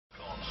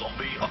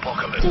Zombie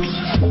apocalypse.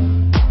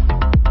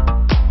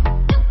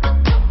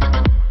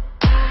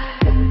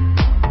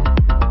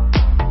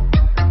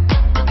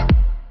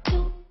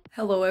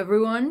 Hello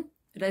everyone,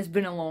 it has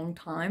been a long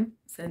time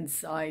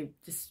since I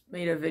just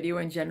made a video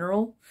in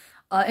general.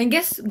 And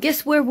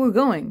guess where we're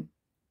going?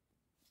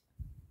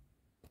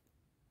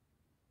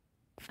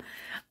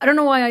 I don't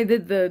know why I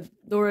did the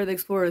Dora the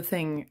Explorer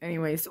thing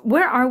anyways.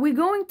 Where are we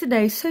going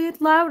today? Say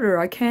it louder,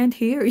 I can't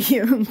hear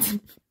you.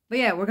 But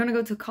yeah, we're gonna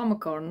go to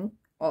ComicCon.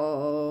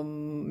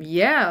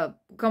 Yeah,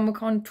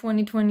 ComicCon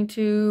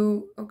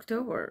 2022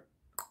 October.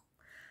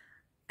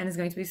 And it's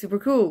going to be super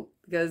cool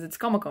because it's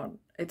ComicCon.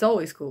 It's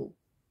always cool.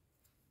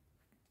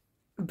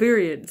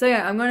 Period. So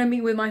yeah, I'm gonna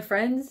meet with my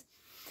friends.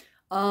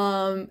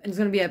 And it's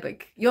gonna be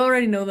epic. You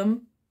already know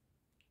them.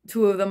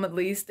 2 of them at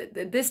least.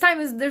 This time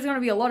there's gonna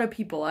be a lot of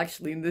people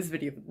actually in this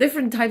video.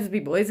 Different types of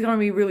people. It's gonna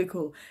be really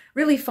cool.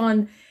 Really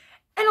fun.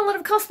 And a lot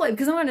of cosplay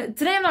because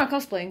today I'm not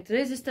cosplaying.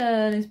 Today's just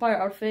an inspired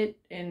outfit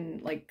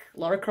in like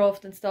Lara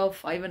Croft and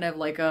stuff. I even have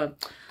like a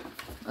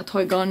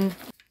toy gun.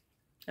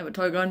 I have a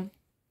toy gun.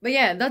 But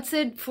yeah, that's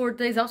it for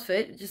today's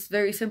outfit. Just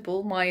very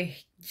simple.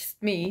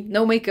 Just me.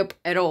 No makeup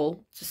at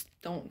all. Just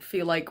don't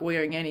feel like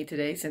wearing any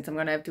today since I'm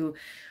gonna have to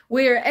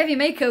wear heavy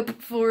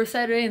makeup for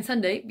Saturday and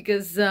Sunday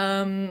because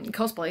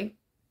cosplay.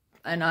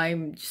 And I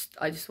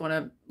just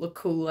wanna look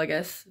cool, I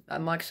guess.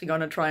 I'm actually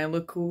gonna try and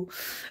look cool.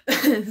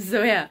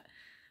 So yeah.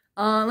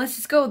 Let's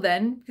just go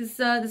then, because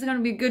this is gonna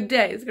be a good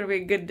day. It's gonna be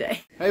a good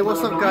day. Hey,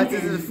 what's up guys?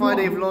 This is the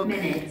Friday vlog.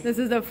 This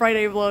is the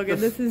Friday vlog, and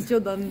this is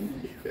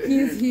Jordan.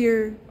 He's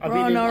here. I've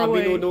been in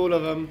all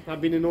of them.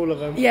 I've been in all of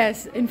them.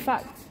 Yes, in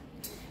fact,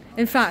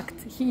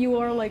 you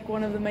are like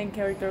one of the main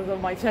characters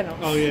of my channel.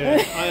 Oh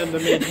yeah, I am the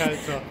main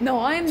character. No,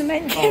 I am the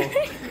main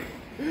character.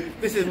 Oh.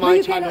 This is my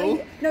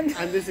channel,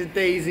 and this is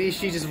Daisy.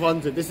 She just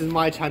runs it. This is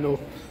my channel.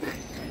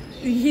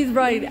 He's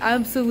right.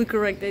 Absolutely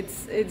correct.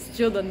 It's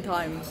Jordan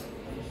time.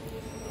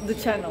 The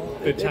channel.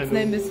 Its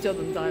name is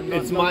Jordan time.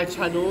 It's my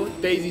channel.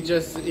 Daisy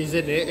just is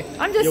in it.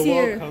 I'm just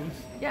here. Welcome.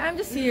 Yeah, I'm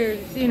just here.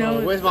 You know.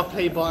 Oh, where's my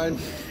play button?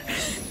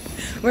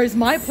 Where's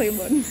my play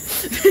button?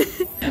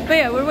 But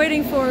yeah, we're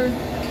waiting for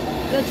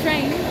the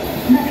train.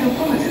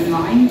 Metropolitan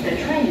line. The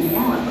train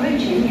now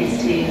approaching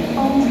is to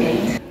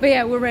Aldgate. But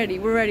yeah, we're ready.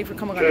 We're ready for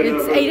ComicCon.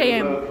 It's 8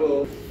 AM.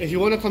 If you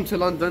want to come to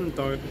London,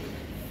 don't.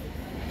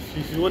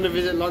 If you want to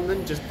visit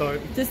London, just don't.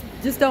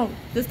 Just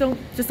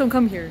don't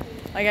come here,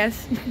 I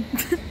guess.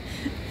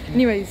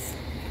 Anyways,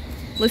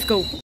 let's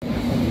go.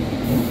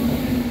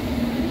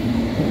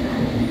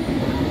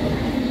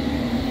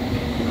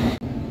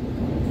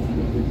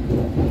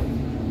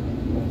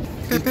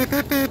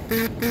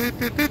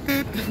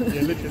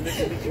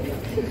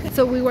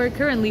 So we were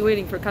currently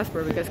waiting for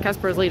Casper because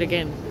Casper is late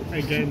again.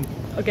 Again.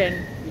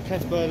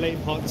 Casper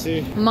late part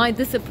 2. My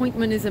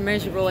disappointment is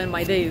immeasurable and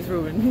my day is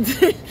ruined.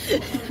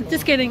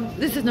 Just kidding.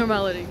 This is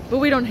normality. But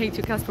we don't hate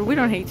you, Casper. We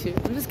don't hate you.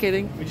 I'm just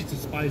kidding. We just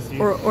despise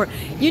you. Or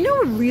you know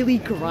what really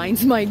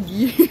grinds my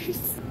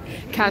gears?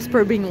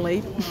 Casper being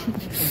late.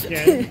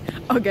 Again.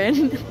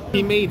 Again.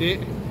 He made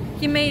it.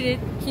 He made it.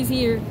 He's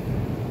here.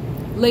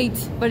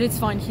 Late, but it's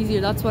fine. He's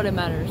here. That's what it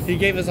matters. He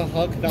gave us a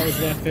hug. That was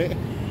worth it.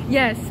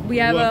 Yes, we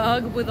have a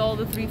hug with all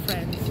the 3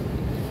 friends.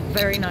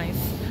 Very nice.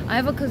 I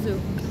have a kazoo.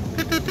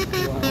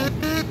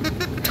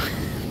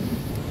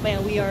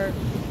 Man, we are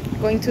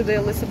going to the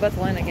Elizabeth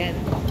line again.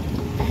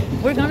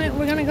 We're gonna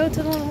go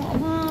to the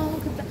wow,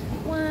 look at that.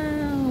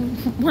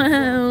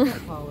 Wow.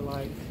 How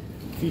like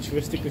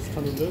futuristic this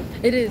tunnel looks.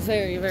 It is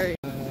very.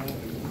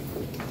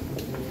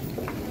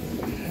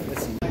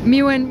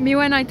 Me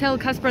when I tell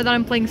Casper that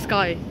I'm playing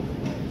Sky.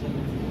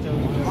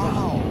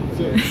 Wow.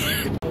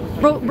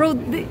 Bro,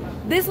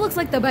 this looks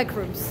like the back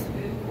rooms.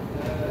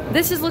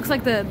 This just looks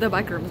like the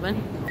back rooms,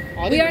 man.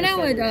 We are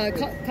now at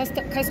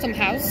Custom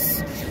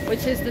House,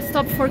 which is the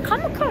stop for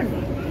ComicCon.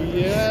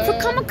 Yeah. For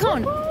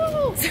ComicCon.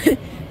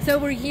 So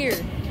we're here.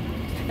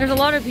 There's a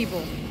lot of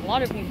people. Wow.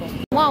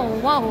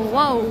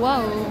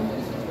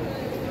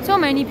 So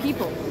many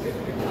people.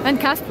 And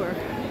Casper.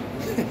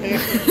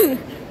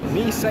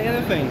 Me say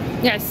anything?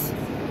 Yes.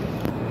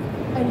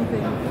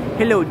 Anything.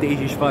 Hello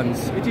Daisy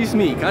fans. It is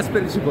me,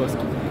 Kasper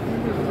Zubowski.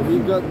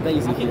 We've got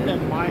Daisy here.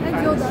 And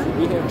Jordan.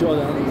 We have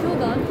Jordan.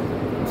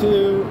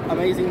 2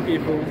 amazing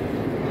people.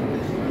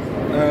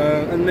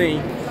 And me.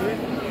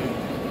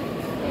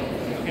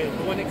 Okay,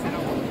 the one next to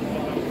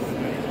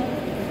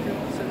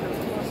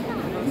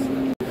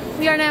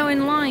We are now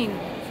in line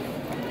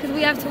because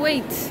we have to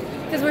wait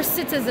because we're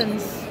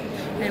citizens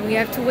and we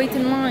have to wait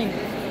in line.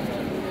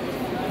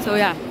 So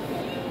yeah,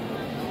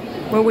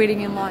 we're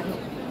waiting in line.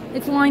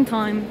 It's line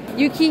time.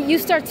 You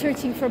start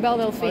searching for Belle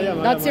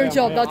Delphine. That's your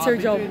job. That's your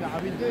job.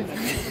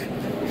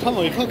 Come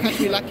on, you can't catch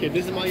me lacking.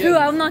 This is my True,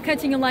 I'm not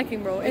catching you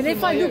lacking, bro. And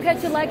if I do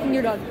catch you lacking,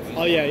 you're done.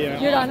 Oh yeah.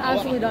 You're done.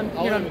 Absolutely done.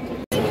 You're done.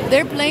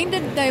 They're playing the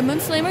Demon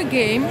Slayer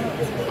game.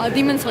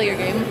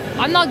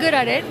 I'm not good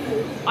at it.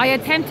 I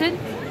attempted.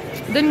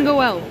 Didn't go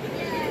well.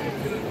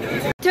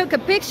 Took a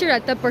picture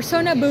at the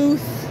Persona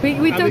booth.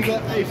 We took. We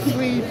got a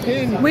free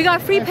pin. We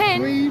got free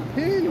pin. Free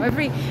pin. We're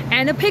free.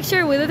 And a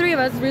picture with the three of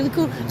us. Really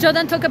cool.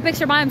 Jordan took a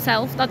picture by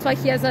himself. That's why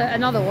he has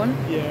another one.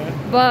 Yeah.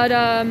 But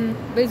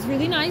it's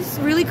really nice.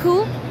 Really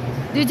cool.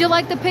 Did you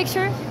like the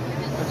picture?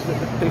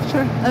 The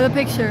picture? The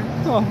picture.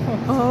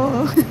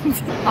 Oh.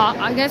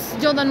 I guess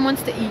Jordan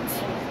wants to eat.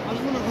 I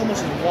just want to how much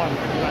is one,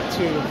 like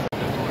two.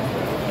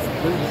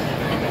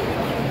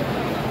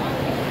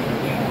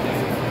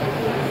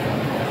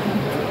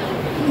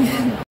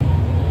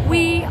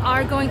 We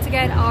are going to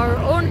get our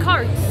own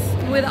cards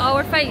with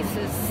our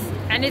faces,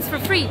 and it's for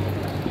free.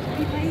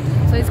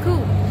 So it's cool.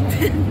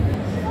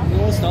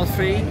 No, it's not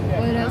free.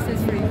 What else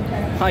is free?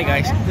 Hi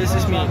guys, this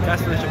is me,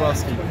 Kasper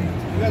Jaworski.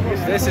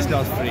 This is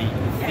not free.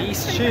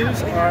 These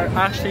shoes are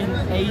actually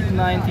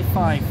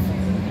 $8.95.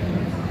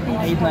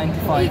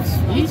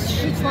 $8.95 each.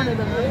 Each one of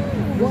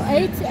them. Well,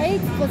 8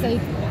 plus 8.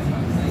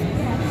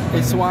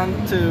 It's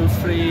 1, 2,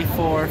 3,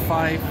 4,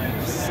 5,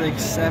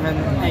 6, 7,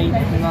 8,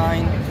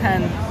 9,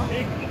 10.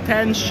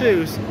 10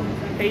 shoes.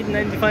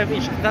 $8.95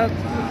 each.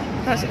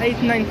 That's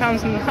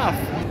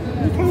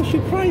 £89.50. Look how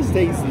surprised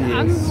Daisy is.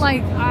 I'm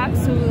like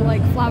absolutely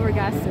like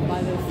flabbergasted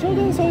by this.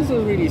 Jordan's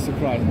also really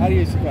surprised. Are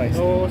you surprised?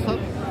 Oh,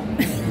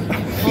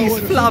 he's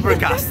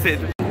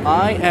flabbergasted.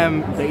 I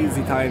am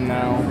Daisy time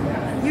now.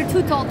 You're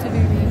too tall to do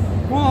this.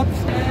 What?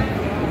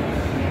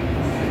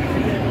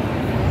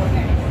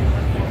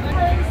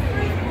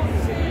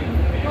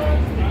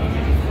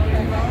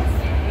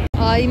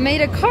 I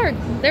made a card.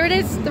 There it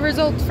is, the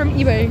results from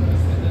eBay.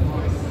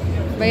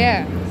 But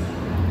yeah,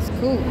 it's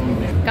cool.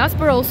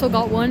 Casper also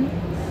got one.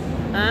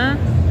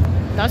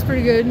 That's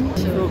pretty good.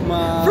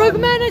 Frogman.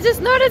 Frogman, I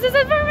just noticed it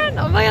says Frogman.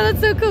 Oh my god,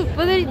 that's so cool.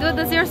 What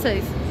does yours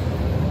say?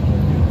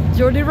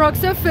 Jordy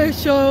Rocks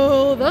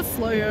official. That's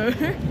Slayer.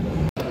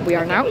 We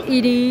are now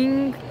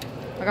eating.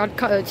 I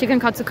got chicken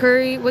katsu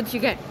curry. What did you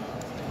get?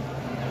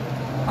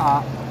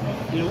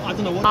 You know, I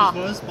don't know what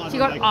this was, but I She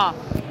don't got like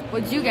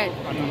What did you get?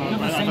 I don't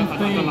know. I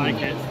don't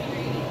like it.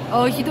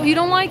 Oh, you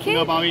don't like it?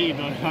 No, but I'll eat it.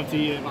 I have to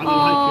eat it. I don't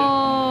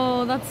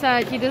Oh, that's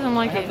sad. He doesn't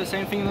like I have it. the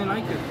same thing and I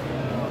like it.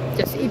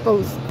 Just eat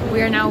both.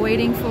 We are now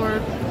waiting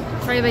for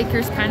Troy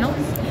Baker's panel.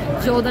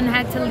 Jordan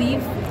had to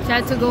leave. She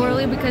had to go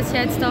early because she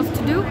had stuff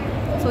to do.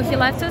 So he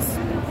left us.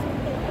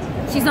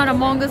 She's not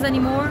Among Us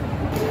anymore.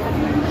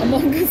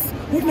 Among Us?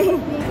 Oh no.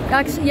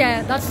 Actually,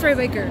 yeah, that's Troy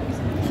Baker.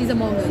 She's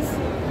Among Us.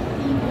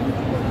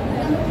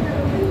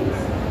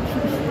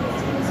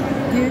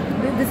 Dude,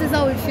 this is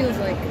how it feels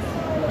like.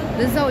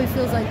 This is how it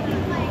feels like.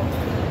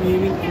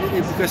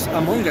 Because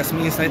Among Us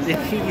means that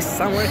he's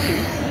somewhere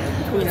here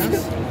between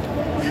us.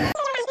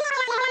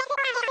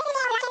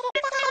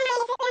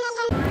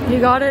 You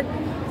got it?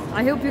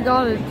 I hope you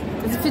got it.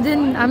 Because if you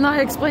didn't, I'm not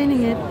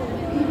explaining it.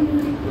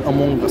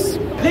 Among Us.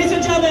 Ladies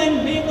and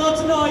gentlemen, make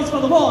lots of noise for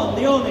the one,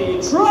 the only,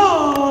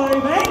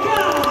 Troy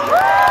Baker!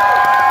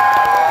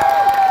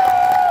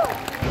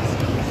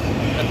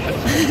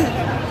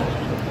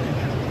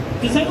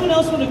 Does anyone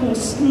else want to go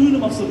school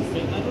him or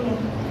something? I don't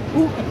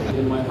know.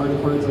 In my heart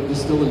of hearts, I'm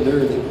just still a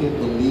nerd. I can't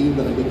believe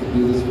that I get to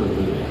do this for a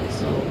living.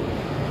 So,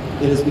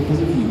 it is because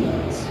of you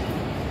guys.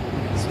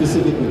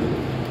 Specifically.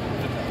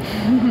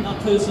 That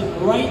person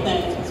right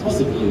there is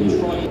because of you,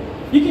 Troy.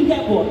 You can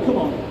get one, come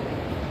on.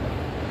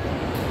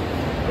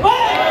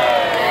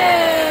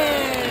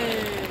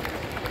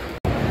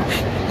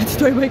 It's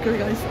Troy Baker,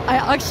 guys.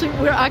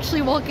 We're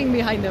actually walking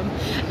behind him.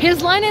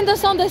 He's lining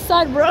us on this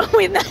side, bro.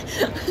 With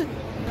that.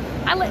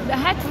 The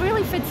hat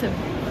really fits him.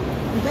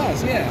 It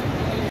does, yeah.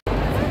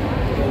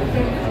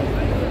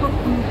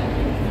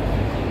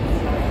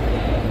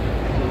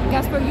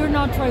 Casper, you're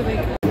not Troy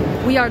Baker.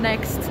 We are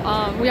next.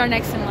 We are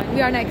next in line.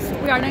 We are next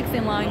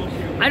in line.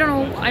 I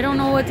don't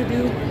know what to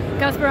do.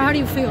 Casper, how do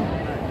you feel?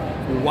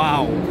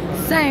 Wow.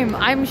 Same.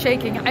 I'm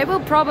shaking. I will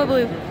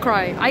probably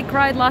cry. I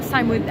cried last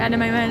time with Anime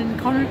Man and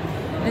Connor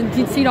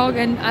and Sea Dog,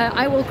 and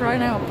I will cry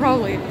now.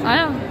 Probably. I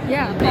don't.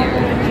 Yeah.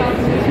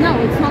 No,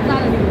 it's not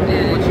that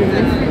anymore. What's your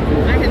name?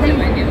 I have no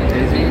idea what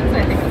it means.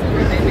 I think it's a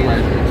birthday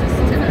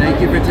meeting.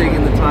 Thank you for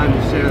taking the time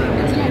to share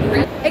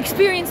that.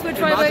 Experience with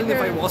Troy Imagine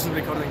Baker. if I wasn't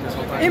recording this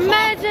whole time.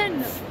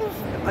 Imagine!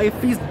 I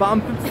fist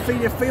bumped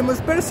a famous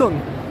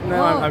person. No,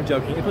 Oh. I'm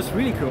joking. It was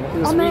really cool. It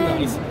was Oh, really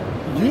man. nice.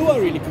 You are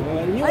really cool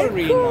and you are I'm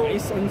really cool.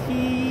 nice and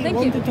he Thank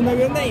wanted you. to know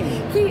your name.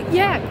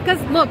 Yeah,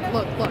 because look.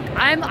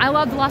 I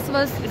love The Last of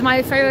Us. It's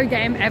my favorite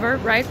game ever,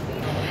 right?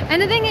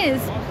 And the thing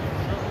is,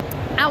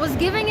 I was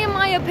giving him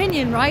my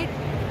opinion, right?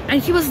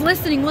 And he was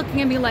listening,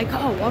 looking at me like,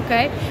 oh,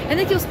 okay. And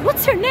then he was,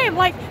 what's your name?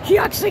 Like, he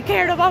actually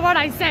cared about what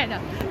I said.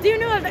 Do you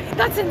know that?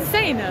 That's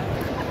insane.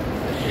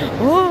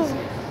 Oh.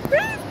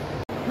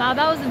 Nah,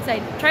 that was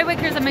insane. Troy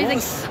Baker is amazing.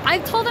 I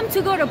told him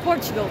to go to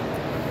Portugal.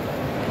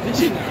 Did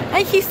you know?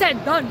 And he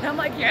said, done. I'm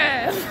like,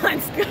 yeah,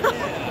 let's go.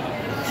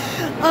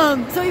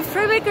 So if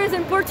Troy Baker is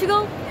in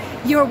Portugal,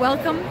 you're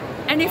welcome.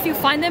 And if you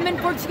find them in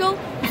Portugal,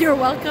 you're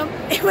welcome.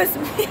 It was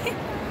me.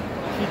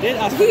 He did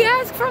ask. He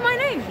asked for my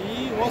name.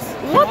 He was.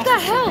 What the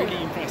hell?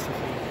 Really impressed with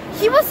you.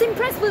 He was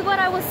impressed with what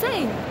I was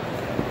saying.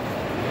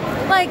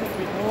 Like,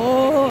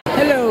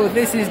 Hello,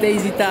 this is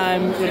Daisy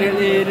Time,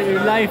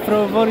 live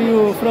for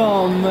you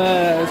from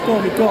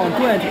ComicCon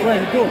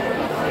 2022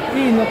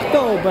 in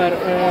October.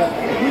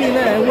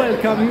 We'll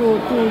welcome you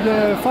to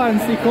the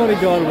fancy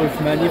corridor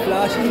with many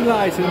flashing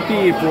lights and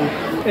people.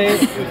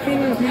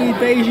 Currently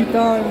Daisy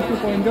Time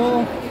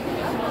 2.0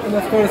 and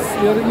of course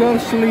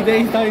usually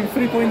Daisy Time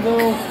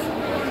 3.0.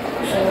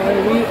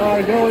 We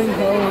are going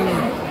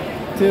home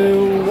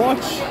to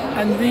watch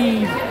and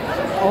read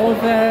all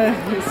the...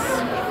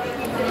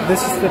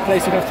 This is the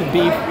place you have to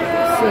be.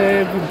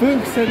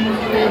 Books and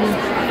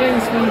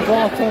things we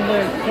bought on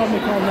the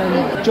ComicCon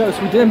and jokes.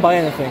 We didn't buy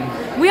anything.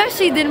 We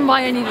actually didn't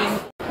buy anything.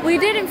 We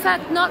did in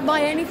fact not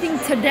buy anything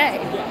today.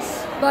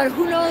 Yes. But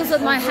who knows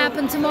what might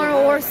happen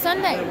tomorrow or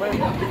Sunday.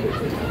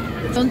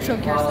 Don't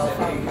choke yourself.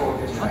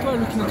 That's why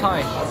we can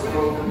tie.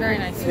 Very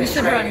nice. We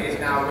should run.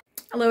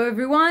 Hello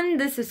everyone,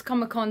 this is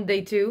ComicCon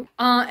Day 2.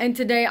 And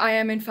today I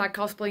am in fact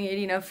cosplaying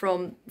Irina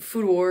from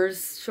Food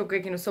Wars,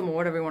 Shokugeki no Soma,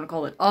 whatever you want to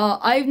call it.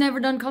 I've never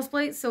done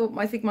cosplay, so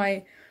I think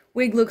my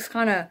wig looks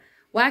kind of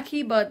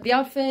wacky, but the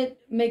outfit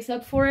makes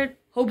up for it,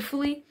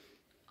 hopefully.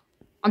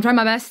 I'm trying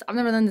my best, I've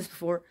never done this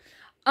before.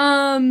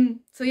 So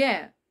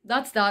yeah,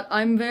 that's that.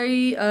 I'm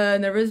very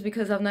nervous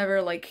because I've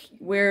never like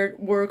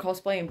wore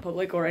cosplay in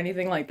public or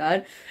anything like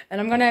that. And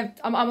I'm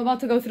about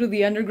to go through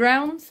the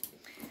undergrounds.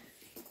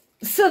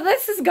 So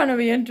this is gonna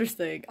be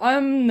interesting.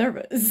 I'm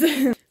nervous.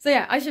 So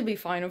yeah, I should be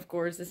fine, of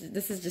course.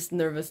 This is just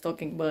nervous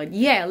talking, but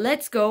yeah,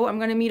 let's go. I'm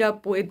gonna meet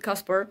up with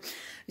Casper.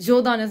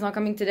 Jordan is not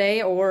coming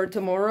today or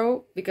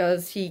tomorrow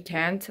because he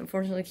can't.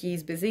 Unfortunately,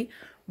 he's busy.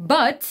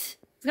 But it's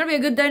gonna be a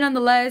good day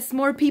nonetheless.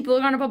 More people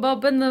are gonna pop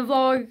up in the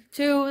vlog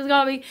too. It's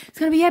gonna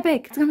be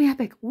epic. It's gonna be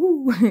epic.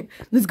 Woo!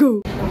 Let's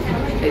go.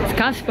 It's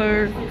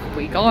Casper.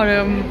 We got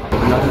him.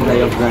 Another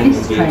day of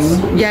grinding games.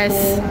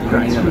 Yes. The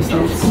grind never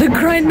stops. The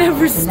grind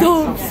never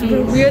stops.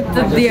 We're at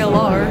the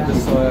DLR.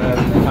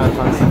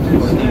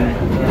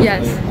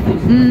 Yes.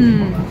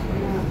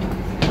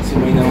 So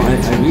you know, I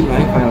really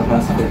like Final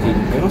Fantasy 14.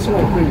 I also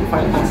like really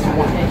Final Fantasy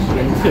 1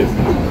 and 2.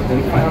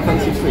 Then Final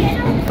Fantasy 3.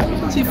 Final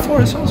Fantasy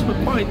 4 is also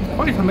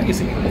quite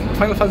amazing.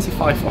 Final Fantasy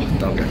 5, oh,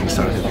 don't get me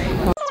started.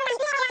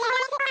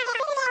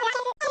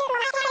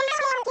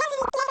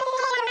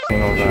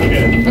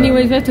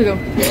 Anyways, we have to go.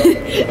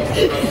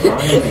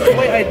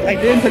 Wait, I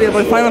didn't tell you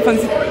about Final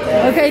Fantasy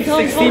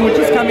 16, which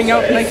is coming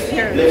out next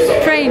year.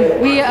 Train.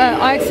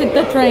 I exit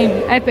the train.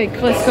 Epic.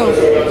 Let's go.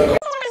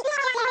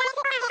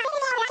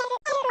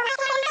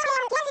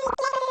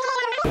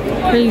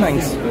 Please.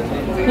 Thanks.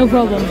 No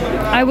problem.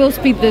 I will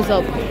speed this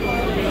up.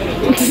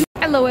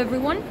 Hello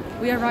everyone.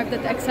 We arrived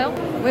at XL.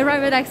 We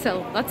arrived at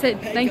XL. That's it.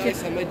 Thank you.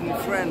 I made a new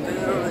friend.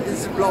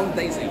 It's Blonde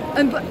Daisy.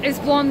 It's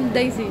Blonde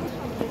Daisy.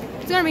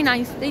 It's gonna be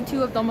nice. Day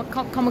 2 of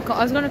ComicCon.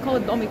 I was gonna call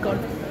it ComicCon.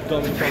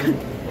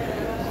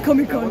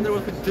 ComicCon. I wonder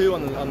what we do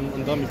on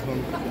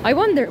ComicCon. I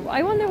wonder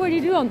what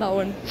you do on that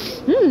one.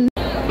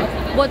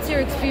 What's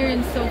your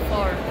experience so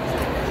far?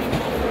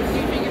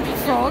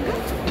 Frog?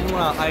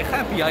 Well, I'm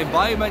happy. I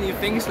buy many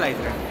things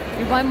later.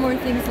 You buy more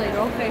things later.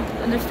 Okay,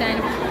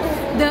 understandable.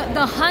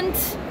 The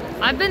hunt.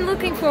 I've been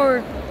looking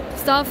for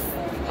stuff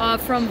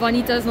from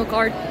Vanita's no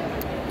card.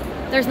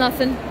 There's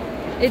nothing.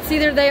 It's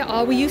either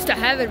we used to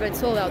have it but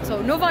sold out,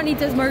 so no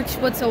Vanita's merch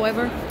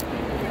whatsoever.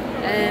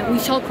 We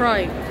shall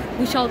cry.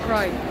 We shall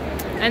cry.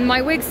 And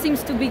my wig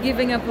seems to be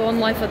giving up on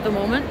life at the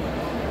moment.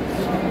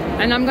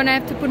 And I'm gonna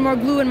have to put more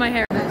glue in my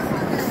hair.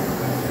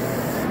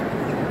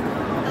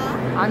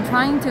 I'm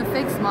trying to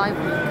fix my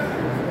wig.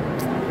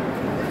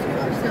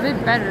 It's a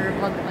bit better,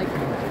 but like,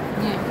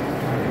 yeah.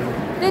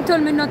 They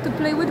told me not to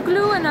play with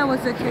glue and I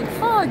was like,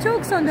 oh,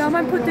 joke's on them,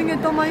 I'm putting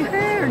it on my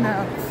hair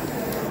now.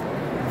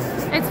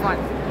 It's fine.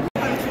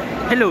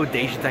 Hello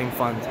Daisy Time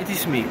fans, it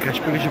is me,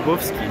 Kasper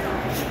Zubowski.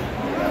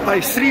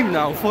 I stream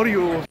now for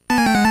you.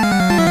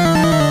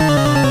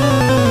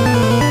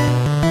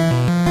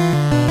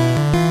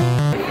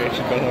 Okay,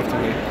 she got after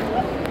me.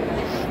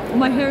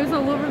 My hair is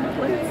all over the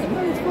place.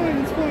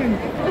 It's fine.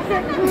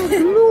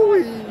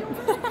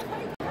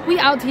 We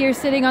out here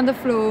sitting on the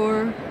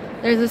floor.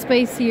 There's a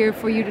space here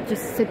for you to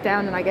just sit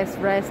down and I guess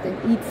rest and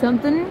eat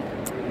something.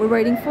 We're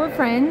waiting for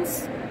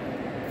friends.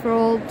 For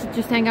all to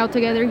just hang out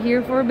together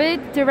here for a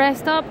bit to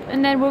rest up,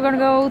 and then we're gonna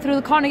go through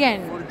the con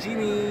again. For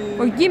Jimmy.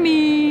 For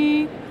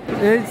Jimmy.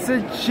 It's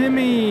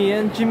Jimmy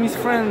and Jimmy's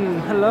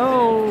friend.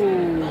 Hello.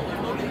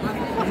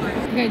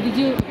 Okay, did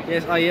you?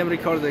 Yes, I am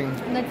recording.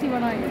 Let's see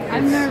what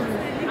I'm nervous.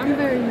 I'm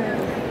very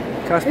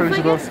nervous. Kasper If I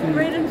get Zubowski.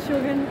 red and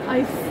sugar,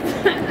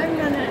 I'm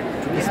gonna.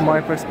 It's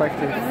my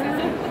perspective.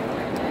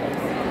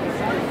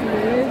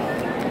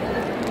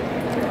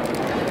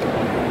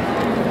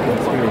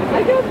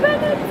 I got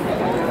Bennett.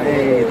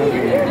 Hey, don't be.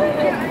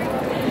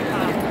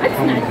 That's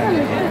nice.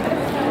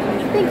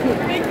 Thank you.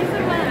 Thank you so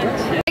much.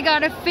 I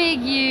got a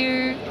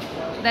figure.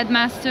 That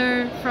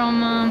master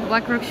from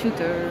Black Rock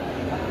Shooter.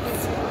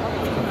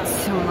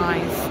 So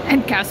nice.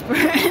 And Casper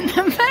in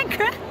the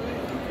background.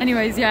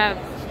 Anyways, yeah.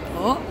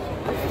 Oh.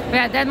 But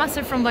yeah, that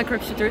master from Black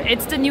Rock Shooter.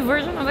 It's the new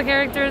version of the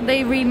character.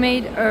 They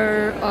remade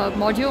her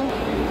module.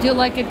 Do you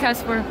like it,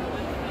 Casper?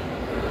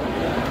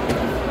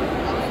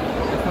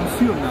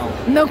 film now.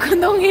 No,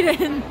 don't eat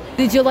it.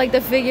 Did you like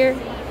the figure?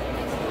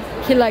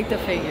 He liked the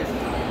figure.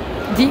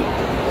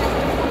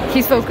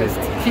 He's focused.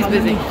 He's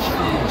busy.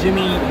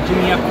 Jimmy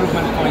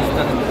improvement points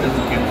does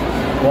he get?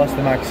 What's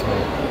the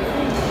maximum?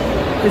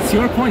 It's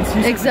your points.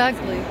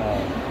 Exactly.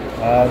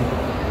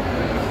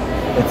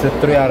 It's a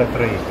 3 out of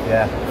 3.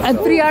 Yeah. A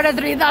 3 out of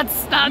 3.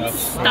 That's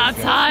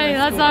high.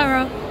 That's high,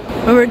 bro.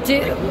 How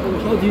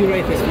do you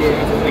rate this figure?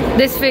 Like,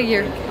 this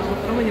figure.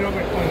 how many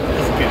Robert points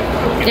does it get?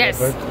 Yes.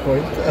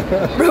 Point.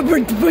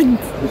 Robert Bunt.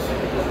 15.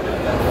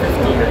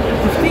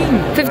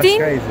 15? That's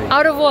crazy.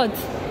 Out of what?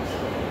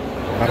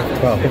 Out of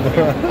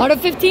 12. Out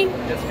of 15?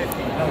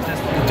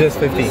 Just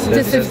 15.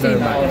 Just 15.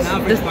 On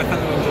average, by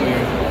Hannah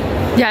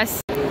enjoyer.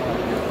 Yes.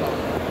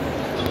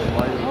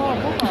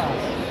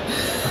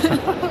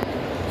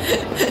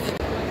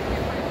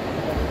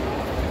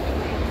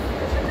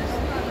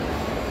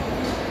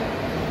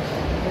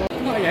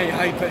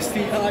 Ay,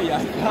 bestie. Ay,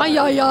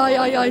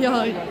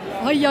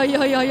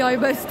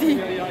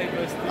 bestie.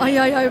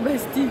 Ay,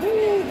 bestie.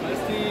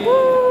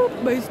 Woo,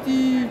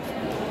 bestie.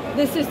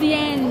 This is the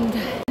end.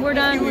 We're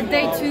done with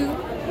day 2.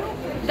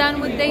 Done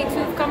with day 2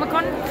 of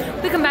Comic-Con.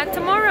 We come back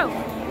tomorrow.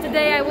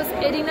 Today I was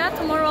Ihad.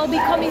 Tomorrow I'll be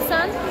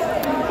Komi-san.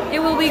 It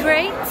will be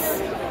great.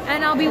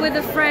 And I'll be with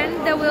a friend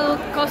that will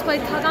cosplay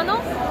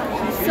Tadano.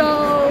 So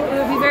it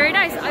will be very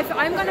nice.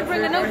 I'm gonna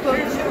bring a notebook.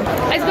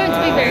 It's going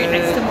to be very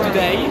nice tomorrow.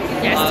 Today?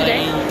 Yes,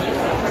 today.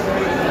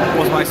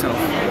 Was myself.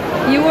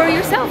 You were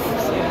yourself.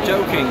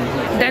 Joking.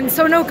 Then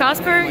so no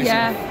Casper?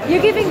 Yeah.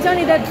 You're giving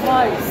Johnny that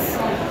twice.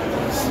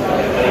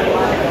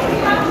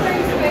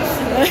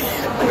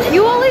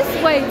 You always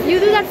wait. You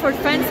do that for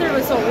fan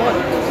service or what?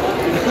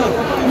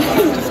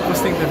 Just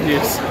boosting the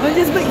views.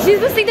 She's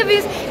boosting the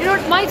views. You know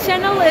what? My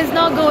channel is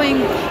not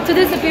going to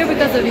disappear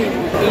because of you.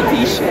 It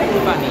is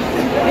funny.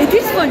 It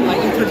is funny. I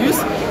introduce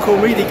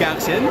comedic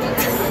accent.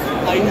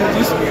 I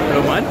introduce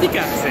romantic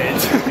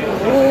accent.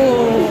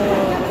 Oh.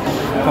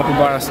 Papa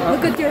Barras.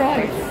 Look at your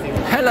eyes.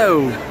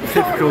 Hello,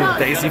 typical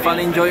Daisy Fun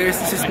enjoyers.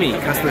 This is me,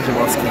 Kasper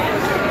Jaworski,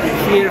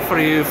 here for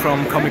you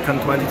from ComicCon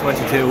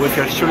 2022 with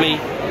your truly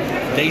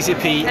Daisy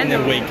P in a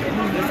wig.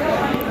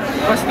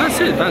 That's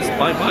it. That's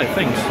bye.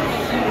 Thanks.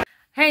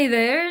 Hey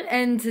there,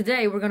 and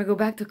today we're gonna go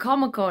back to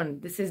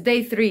Comic-Con. This is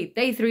day 3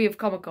 of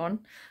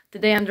Comic-Con.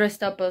 Today I'm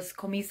dressed up as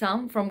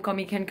Komi-san from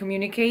Comic-Con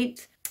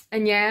Communicate.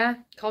 And yeah,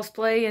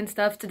 cosplay and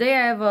stuff. Today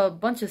I have a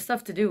bunch of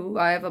stuff to do.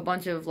 I have a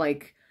bunch of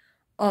like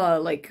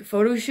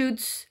photo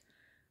shoots,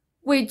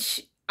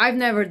 which I've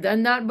never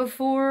done that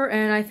before,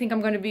 and I think I'm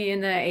gonna be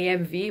in the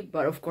AMV,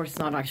 but of course it's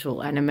not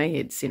actual anime,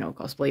 it's, you know,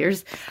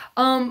 cosplayers.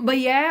 But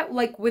yeah,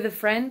 like with a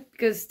friend,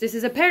 because this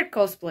is a paired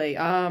cosplay.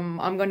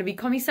 I'm gonna be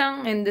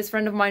Komi-san, and this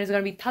friend of mine is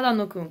gonna be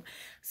Tadano-kun.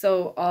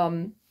 So,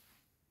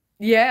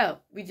 yeah,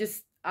 we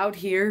just out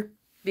here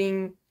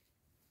being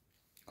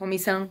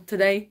Komi-san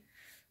today.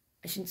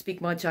 I shouldn't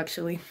speak much,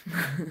 actually.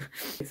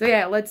 So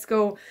yeah, let's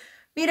go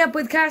meet up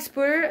with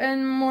Casper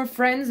and more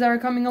friends that are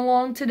coming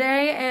along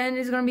today, and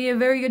it's gonna be a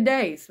very good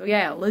day. So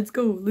yeah, let's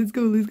go.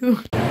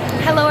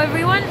 Hello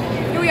everyone,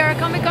 here we are at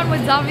Comic-Con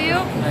with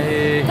Zavio.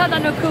 Hey.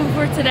 Tadano-kun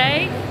for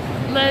today.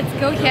 Let's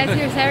go. He has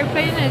his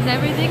hairpin and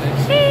everything.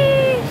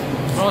 Sheesh.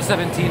 We're all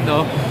 17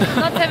 though.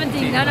 Not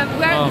 17, no,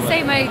 we're at the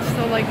same age,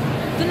 so like,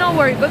 do not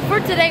worry. But for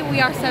today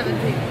we are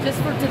 17,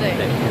 just for today.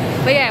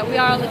 But yeah, we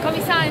are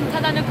Komi-san and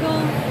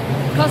Tadano-kun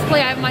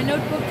cosplay. I have my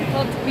notebook to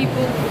talk to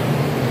people.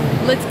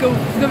 Let's go.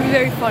 It's gonna be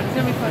very fun. It's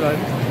gonna be fun.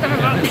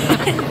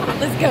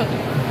 Let's go.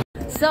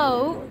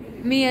 So,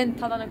 me and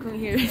Tadano-kun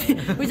here,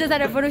 we just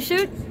had a photo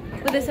shoot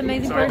with this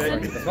amazing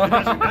person.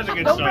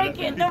 Don't break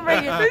it.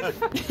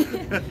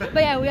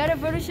 But yeah, we had a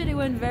photo shoot. It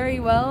went very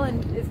well,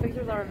 and his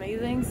pictures are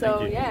amazing.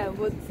 So yeah,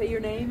 we'll say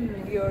your name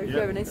and your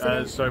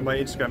Instagram. So my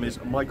Instagram is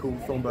Michael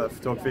Thornber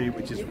Photography,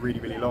 which is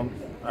really long.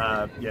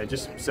 Yeah,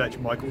 just search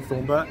Michael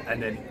Thornber and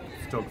then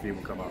photography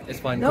will come up. It's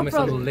fine. No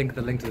Comic-Con will problem. link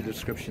the link to the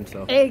description.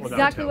 So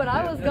Exactly what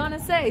I was gonna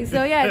say.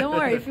 So yeah, don't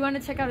worry. If you want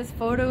to check out his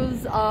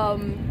photos,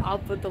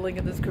 I'll put the link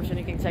in the description.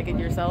 You can check it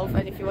yourself.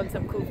 And if you want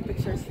some cool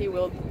pictures, he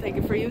will take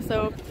it for you.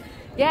 So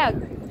yeah,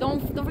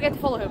 don't forget to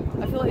follow him.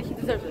 I feel like he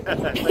deserves it.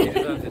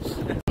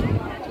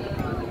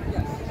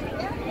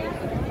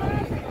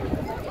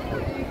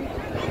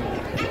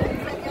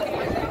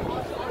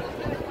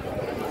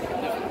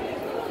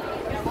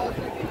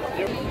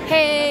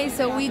 Hey,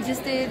 so we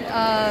just did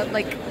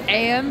like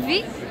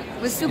AMV.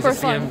 It was super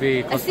fun.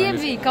 CMV A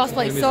CMV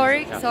cosplay.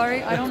 Sorry,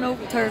 I don't know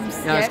terms.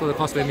 yeah, it's called a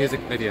cosplay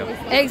music video.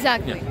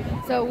 Exactly.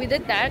 So we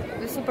did that. It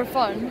was super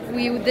fun.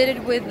 We did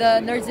it with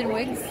Nerds in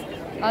Wigs.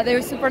 They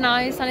were super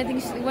nice, and I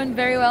think it went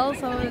very well.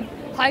 So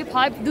hype,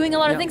 doing a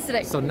lot of things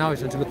today. So now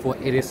it's going to look for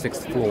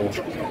 86th floor,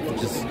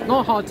 which is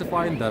not hard to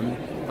find them.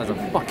 There's a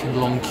fucking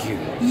long queue.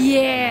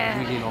 Yeah.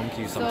 Really long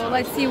queue sometimes. So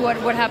let's see what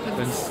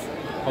happens.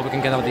 What we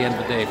can get out at the end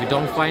of the day. If we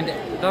don't find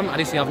them, at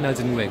least you have Nerds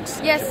in Wigs.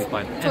 Yes. Should be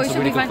fine. So And it some should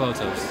really be good fine.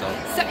 photos. So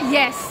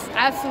Yes,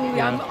 absolutely.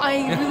 Yeah.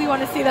 I really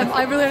want to see them.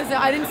 I really want to see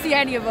them. I didn't see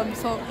any of them,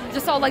 so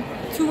just saw like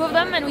 2 of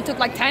them, and we took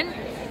like 10.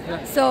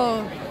 Yeah.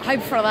 So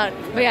hype for that.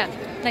 But yeah,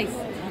 nice.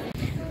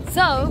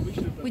 So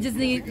We just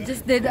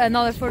did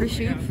another photo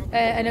shoot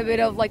and a bit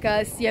of like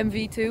a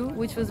CMV too,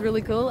 which was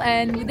really cool.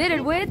 And we did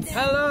it with...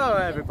 Hello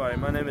everybody,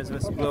 my name is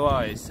Mr. Blue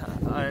Eyes,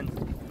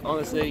 and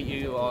honestly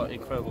you are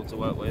incredible to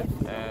work with,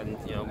 and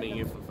you know, meeting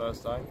you for the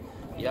first time.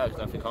 Yeah, I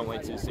definitely can't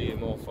wait to see you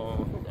more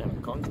for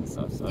content and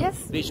stuff. So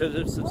yes. Be sure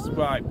to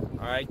subscribe,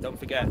 alright? Don't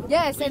forget.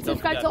 Yes, and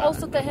subscribe to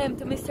also to him,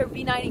 to Mr.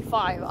 B95.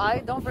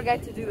 Alright, don't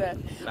forget to do that.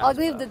 I'll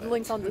leave the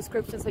links on the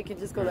description so you can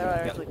just go there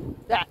directly.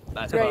 Yeah,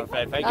 that's great.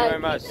 Perfect. Thank you very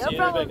much. No See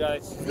problem. you in a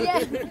bit, guys.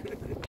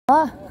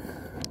 Yeah.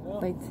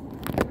 Wait.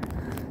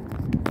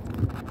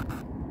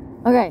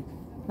 Okay,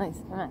 nice.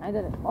 Alright, I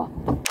did it. Oh.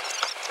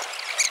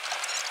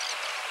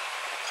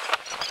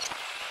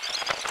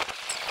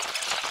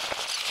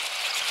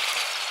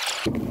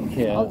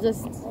 Yeah. I'll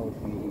just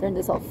turn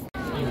this off.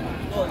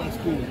 Oh, that's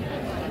cool.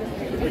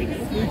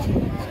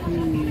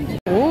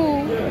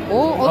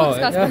 Oh,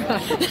 disgusting.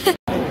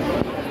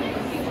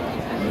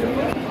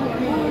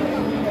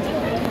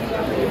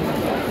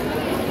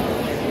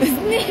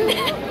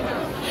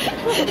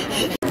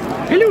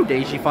 Hello,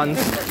 Daisy Funds.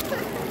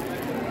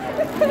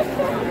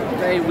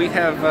 Today we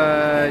have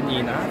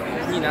Nina.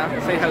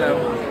 Nina, say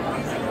hello.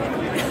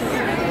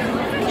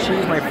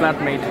 She's my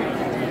flatmate.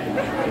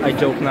 I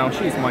joke now.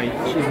 She's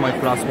my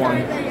plus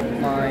one.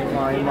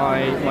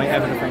 My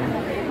everything.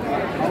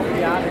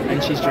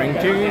 And she's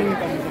drinking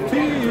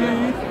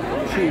tea.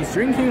 She's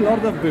drinking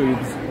Lord of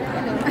Boobs.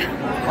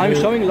 I'm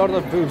showing Lord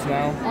of Boobs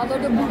now. Oh,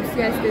 Lord of Boobs,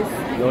 yes, this.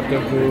 Lord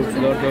of Boobs,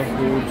 Lord of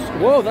Boobs.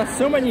 Whoa, that's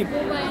so many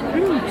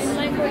boobs.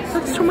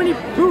 That's so many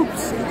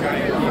boobs.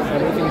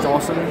 Everything's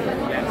awesome.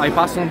 I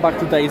pass on back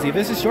to Daisy.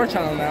 This is your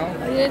channel now.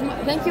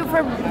 Thank you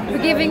for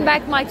giving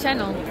back my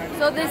channel.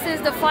 So this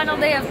is the final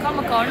day of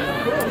ComicCon.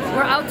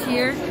 We're out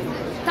here.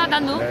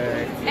 Tadano.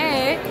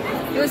 Hey.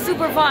 It was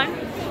super fun.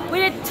 We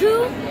did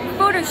 2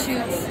 photo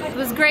shoots. It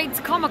was great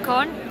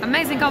ComicCon.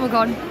 Amazing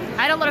ComicCon.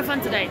 I had a lot of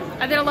fun today.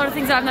 I did a lot of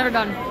things that I've never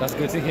done. That's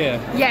good to hear.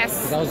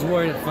 Yes. I was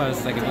worried at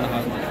first, like, about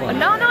how fun.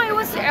 No, I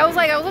was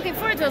looking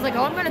forward to it. I was like,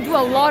 oh, I'm gonna do a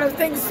lot of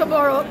things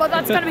tomorrow, but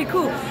that's gonna be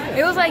cool.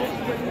 It was like,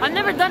 I've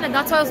never done it.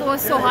 That's why I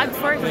was so hyped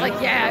for it. It was like,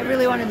 yeah, I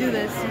really want to do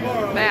this.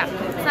 But yeah,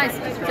 it's nice.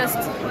 Just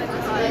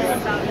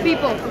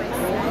people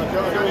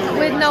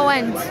with no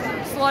end.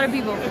 Just a lot of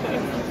people.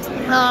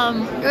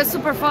 It was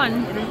super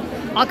fun.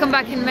 I'll come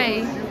back in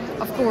May,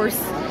 of course.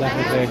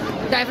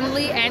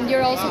 Definitely. And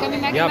you're also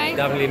coming back in May? Yep,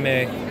 definitely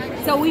May.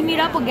 So we meet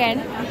up again.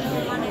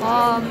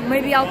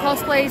 Maybe I'll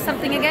cosplay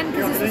something again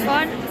because this was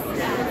fun.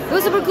 It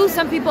was super cool.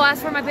 Some people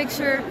asked for my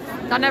picture.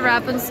 That never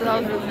happened, so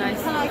that was really nice.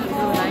 Really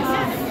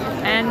nice.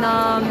 And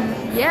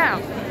yeah,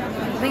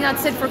 I think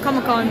that's it for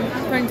ComicCon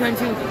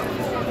 2022.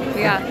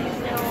 Yeah,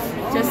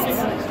 just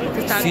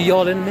good time. See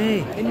y'all in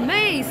May. In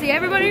May. See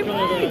everybody in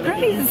May.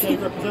 Crazy.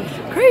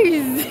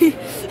 Crazy.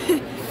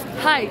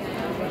 Hi.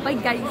 Bye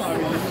guys.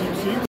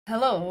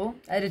 Hello,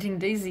 Editing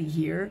Daisy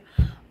here.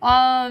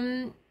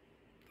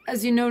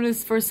 As you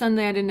noticed, for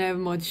Sunday I didn't have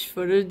much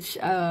footage.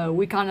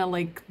 We kind of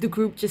like, the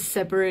group just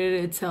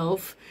separated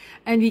itself,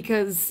 and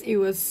because it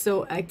was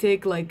so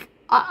hectic, like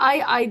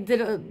I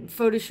did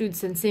photo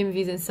shoots and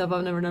CMVs and stuff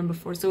I've never done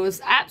before, so it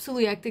was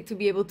absolutely hectic to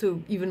be able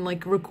to even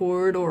like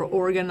record or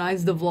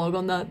organize the vlog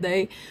on that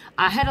day.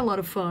 I had a lot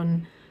of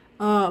fun.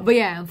 But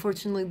yeah,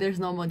 unfortunately there's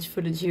not much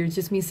footage here. It's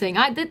just me saying,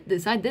 I did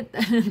this, I did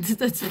that, and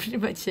that's pretty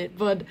much it.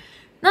 But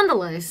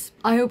nonetheless,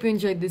 I hope you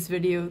enjoyed this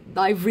video.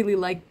 I really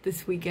liked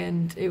this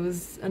weekend. It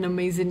was an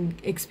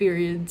amazing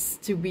experience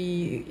to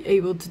be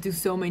able to do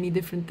so many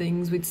different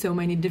things with so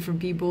many different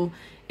people.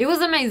 It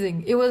was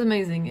amazing. It was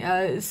amazing.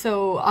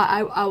 So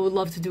I would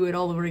love to do it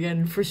all over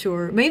again, for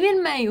sure. Maybe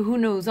in May, who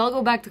knows? I'll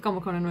go back to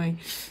ComicCon in May.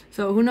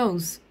 So who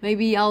knows?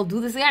 Maybe I'll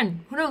do this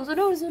again. Who knows? Who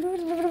knows? Who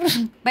knows?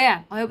 But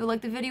yeah, I hope you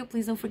liked the video.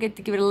 Please don't forget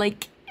to give it a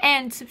like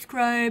and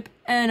subscribe.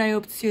 And I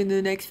hope to see you in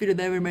the next video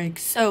that I will make.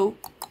 So,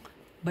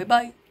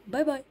 bye-bye.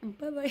 Bye-bye.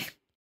 Bye-bye.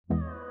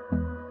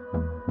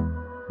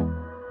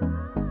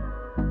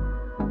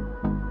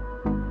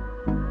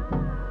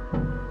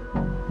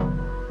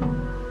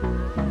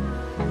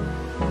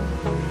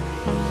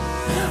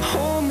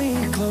 Hold me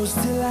close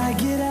till I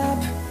get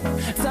up.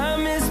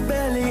 Time is